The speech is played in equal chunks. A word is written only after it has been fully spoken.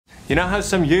You know how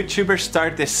some YouTubers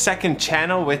start this second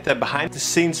channel with the behind the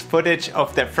scenes footage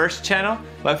of their first channel?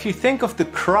 Well, if you think of the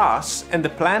cross and the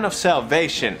plan of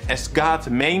salvation as God's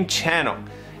main channel,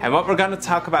 and what we're going to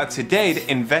talk about today,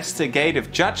 the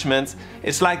investigative judgment,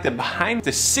 is like the behind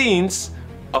the scenes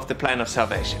of the plan of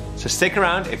salvation. So stick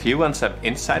around if you want some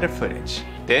insider footage.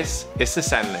 This is the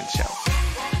Sandelin Show.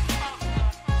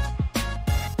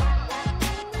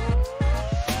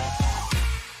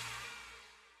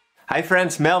 Hi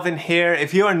friends, Melvin here.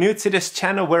 If you are new to this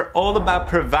channel, we're all about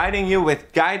providing you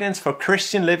with guidance for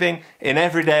Christian living in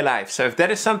everyday life. So if that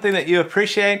is something that you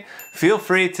appreciate, feel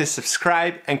free to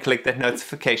subscribe and click that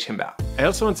notification bell. I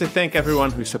also want to thank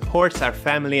everyone who supports our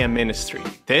family and ministry.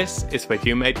 This is what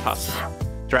you made possible.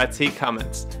 Dratty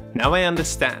comments. Now I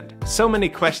understand. So many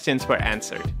questions were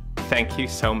answered. Thank you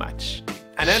so much.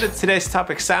 I know that today's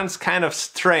topic sounds kind of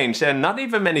strange and not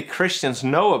even many Christians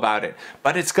know about it,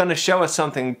 but it's going to show us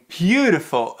something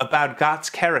beautiful about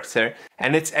God's character,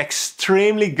 and it's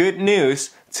extremely good news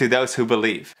to those who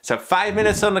believe. So 5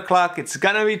 minutes on the clock, it's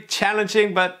going to be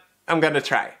challenging, but I'm going to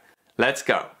try. Let's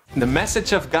go. The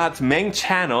message of God's main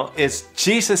channel is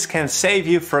Jesus can save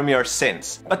you from your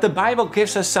sins. But the Bible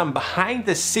gives us some behind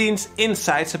the scenes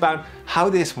insights about how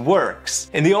this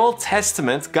works. In the Old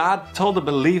Testament, God told a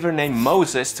believer named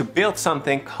Moses to build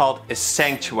something called a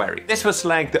sanctuary. This was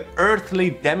like the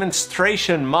earthly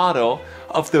demonstration model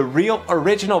of the real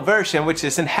original version, which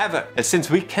is in heaven. And since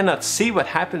we cannot see what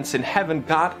happens in heaven,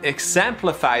 God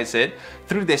exemplifies it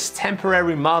through this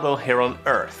temporary model here on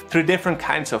earth. Through different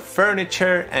kinds of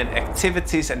furniture and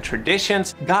activities and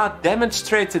traditions, God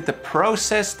demonstrated the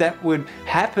process that would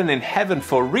happen in heaven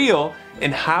for real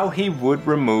in how He would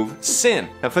remove sin.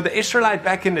 Now for the Israelite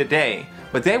back in the day,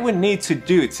 what they would need to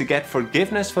do to get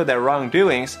forgiveness for their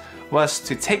wrongdoings was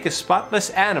to take a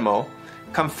spotless animal,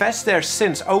 confess their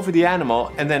sins over the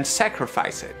animal, and then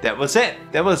sacrifice it. That was it.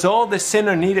 That was all the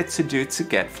sinner needed to do to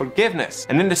get forgiveness.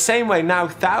 And in the same way now,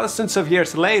 thousands of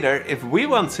years later, if we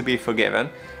want to be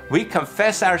forgiven, we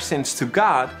confess our sins to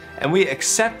God and we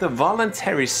accept the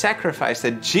voluntary sacrifice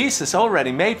that Jesus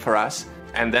already made for us,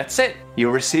 and that's it. You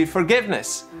receive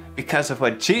forgiveness because of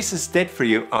what Jesus did for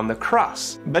you on the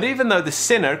cross. But even though the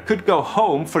sinner could go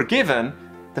home forgiven,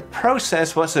 the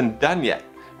process wasn't done yet.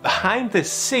 Behind the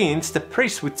scenes, the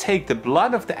priest would take the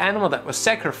blood of the animal that was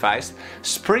sacrificed,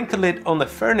 sprinkle it on the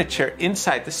furniture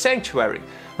inside the sanctuary,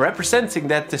 representing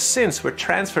that the sins were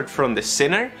transferred from the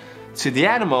sinner to the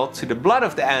animal, to the blood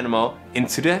of the animal,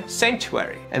 into the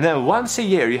sanctuary. And then once a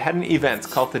year you had an event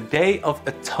called the Day of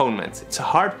Atonement. It's a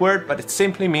hard word, but it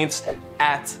simply means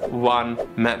at one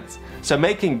meant. So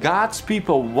making God's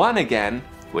people one again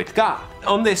with God.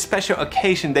 On this special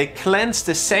occasion, they cleansed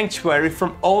the sanctuary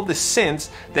from all the sins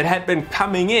that had been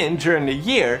coming in during the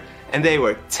year, and they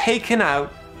were taken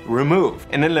out, removed.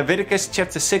 And in Leviticus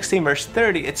chapter 16 verse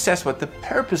 30, it says what the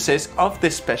purpose is of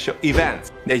this special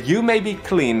event: that you may be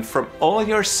clean from all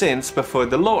your sins before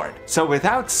the Lord. So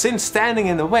without sin standing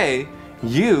in the way,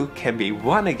 you can be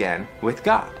one again with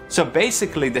God. So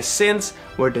basically the sins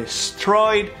were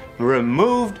destroyed,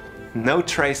 removed, no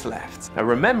trace left. Now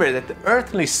remember that the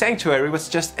earthly sanctuary was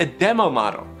just a demo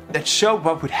model that showed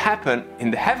what would happen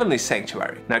in the heavenly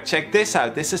sanctuary. Now check this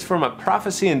out. This is from a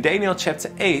prophecy in Daniel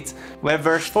chapter 8, where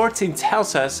verse 14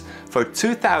 tells us, for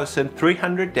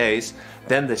 2,300 days,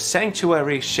 then the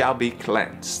sanctuary shall be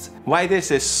cleansed. Why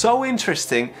this is so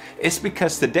interesting is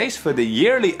because the days for the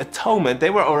yearly atonement, they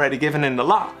were already given in the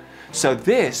law. So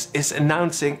this is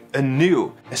announcing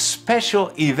a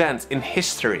special event in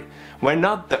history, where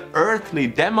not the earthly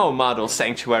demo model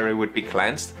sanctuary would be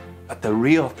cleansed, but the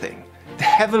real thing, the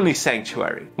heavenly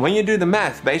sanctuary. When you do the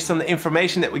math based on the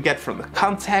information that we get from the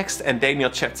context and Daniel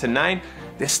chapter 9,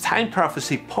 this time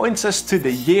prophecy points us to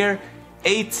the year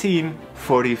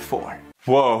 1844.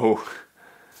 Whoa!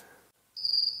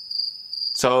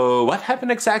 So what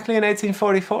happened exactly in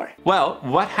 1844? Well,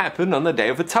 what happened on the Day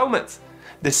of Atonement?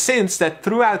 The sins that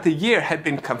throughout the year had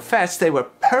been confessed, they were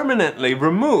permanently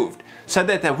removed, so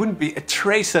that there wouldn't be a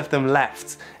trace of them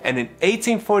left. And in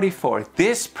 1844,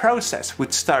 this process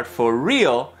would start for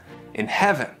real in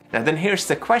heaven. Now then here's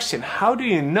the question: how do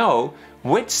you know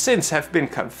which sins have been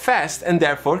confessed and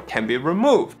therefore can be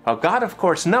removed? Well, God of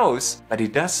course knows, but He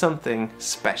does something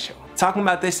special. Talking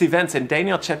about this event in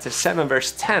Daniel chapter 7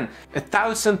 verse 10,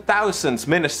 1,000 thousands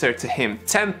ministered to Him,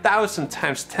 10,000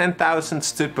 times 10,000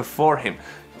 stood before Him.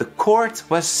 The court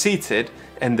was seated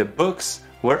and the books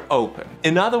were open.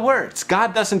 In other words,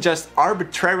 God doesn't just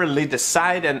arbitrarily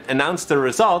decide and announce the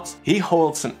results. He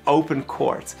holds an open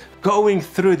court going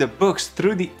through the books,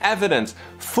 through the evidence,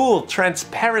 full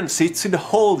transparency to the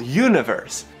whole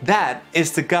universe. That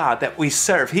is the God that we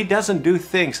serve. He doesn't do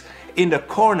things in the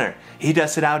corner. He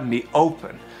does it out in the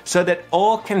open, so that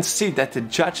all can see that the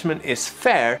judgment is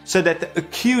fair, so that the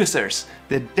accusers,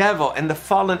 the devil and the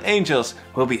fallen angels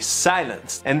will be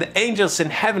silenced. And the angels in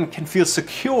heaven can feel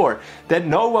secure that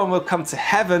no one will come to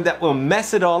heaven that will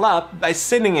mess it all up by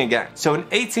sinning again. So in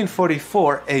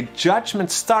 1844, a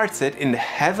judgment started in the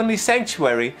heavenly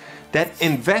sanctuary that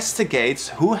investigates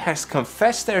who has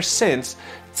confessed their sins,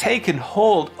 taken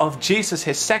hold of Jesus,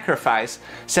 his sacrifice,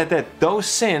 so that those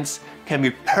sins can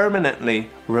be permanently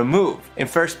removed. In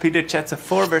 1 Peter chapter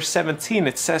 4 verse 17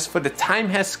 it says, "For the time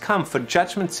has come for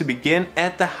judgment to begin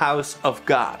at the house of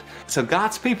God." So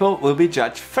God's people will be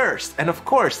judged first. And of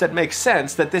course that makes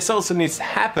sense that this also needs to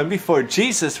happen before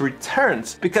Jesus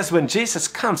returns, because when Jesus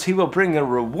comes he will bring a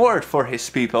reward for his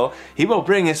people. He will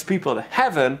bring his people to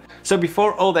heaven. So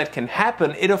before all that can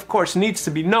happen, it of course needs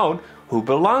to be known who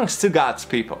belongs to God's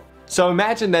people. So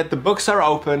imagine that the books are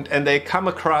opened and they come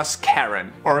across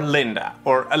Karen or Linda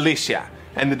or Alicia,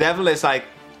 and the devil is like,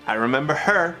 I remember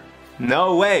her.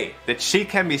 No way that she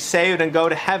can be saved and go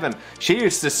to heaven. She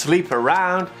used to sleep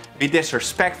around, be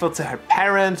disrespectful to her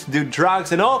parents, do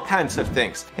drugs and all kinds of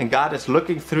things. And God is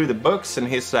looking through the books and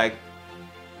he's like,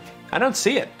 I don't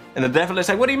see it. And the devil is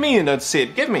like, what do you mean you don't see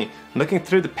it? Give me. I'm looking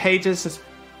through the pages.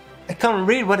 I can't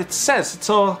read what it says. It's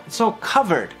all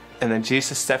covered. And then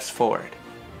Jesus steps forward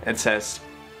and says,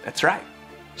 that's right,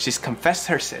 she's confessed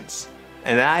her sins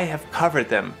and I have covered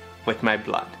them with my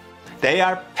blood. They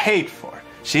are paid for.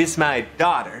 She's my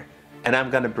daughter and I'm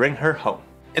gonna bring her home.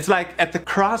 It's like at the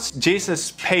cross,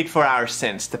 Jesus paid for our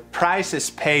sins. The price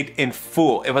is paid in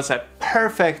full. It was a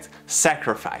perfect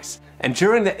sacrifice. And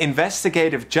during the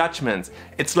investigative judgment,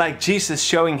 it's like Jesus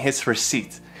showing his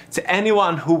receipt to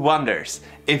anyone who wonders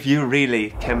if you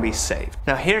really can be saved.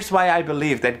 Now here's why I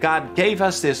believe that God gave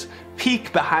us this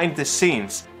peek behind the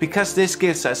scenes, because this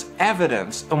gives us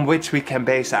evidence on which we can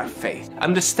base our faith.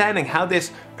 Understanding how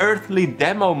this earthly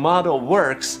demo model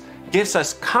works gives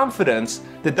us confidence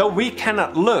that though we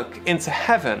cannot look into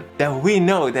heaven, that we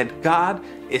know that God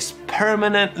is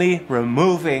permanently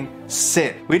removing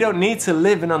sin. We don't need to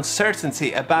live in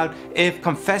uncertainty about if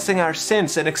confessing our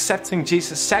sins and accepting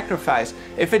Jesus' sacrifice,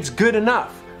 if it's good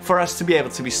enough for us to be able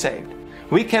to be saved.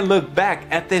 We can look back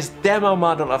at this demo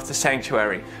model of the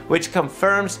sanctuary, which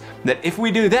confirms that if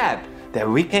we do that,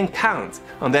 then we can count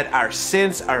on that our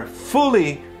sins are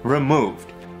fully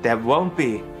removed. There won't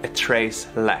be a trace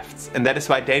left. And that is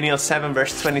why Daniel 7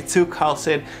 verse 22 calls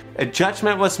it, a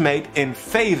judgment was made in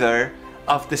favor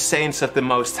of the saints of the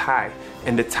Most High,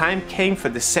 and the time came for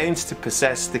the saints to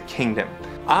possess the kingdom.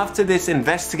 After this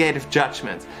investigative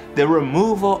judgment, the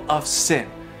removal of sin,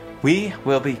 we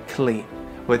will be clean,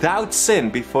 without sin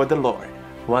before the Lord,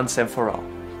 once and for all.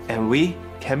 And we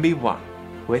can be one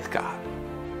with God.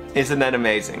 Isn't that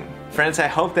amazing? Friends, I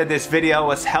hope that this video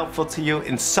was helpful to you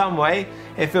in some way.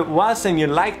 If it was and you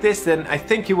like this, then I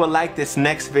think you will like this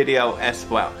next video as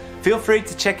well. Feel free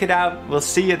to check it out. We'll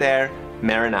see you there.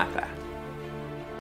 Maranatha.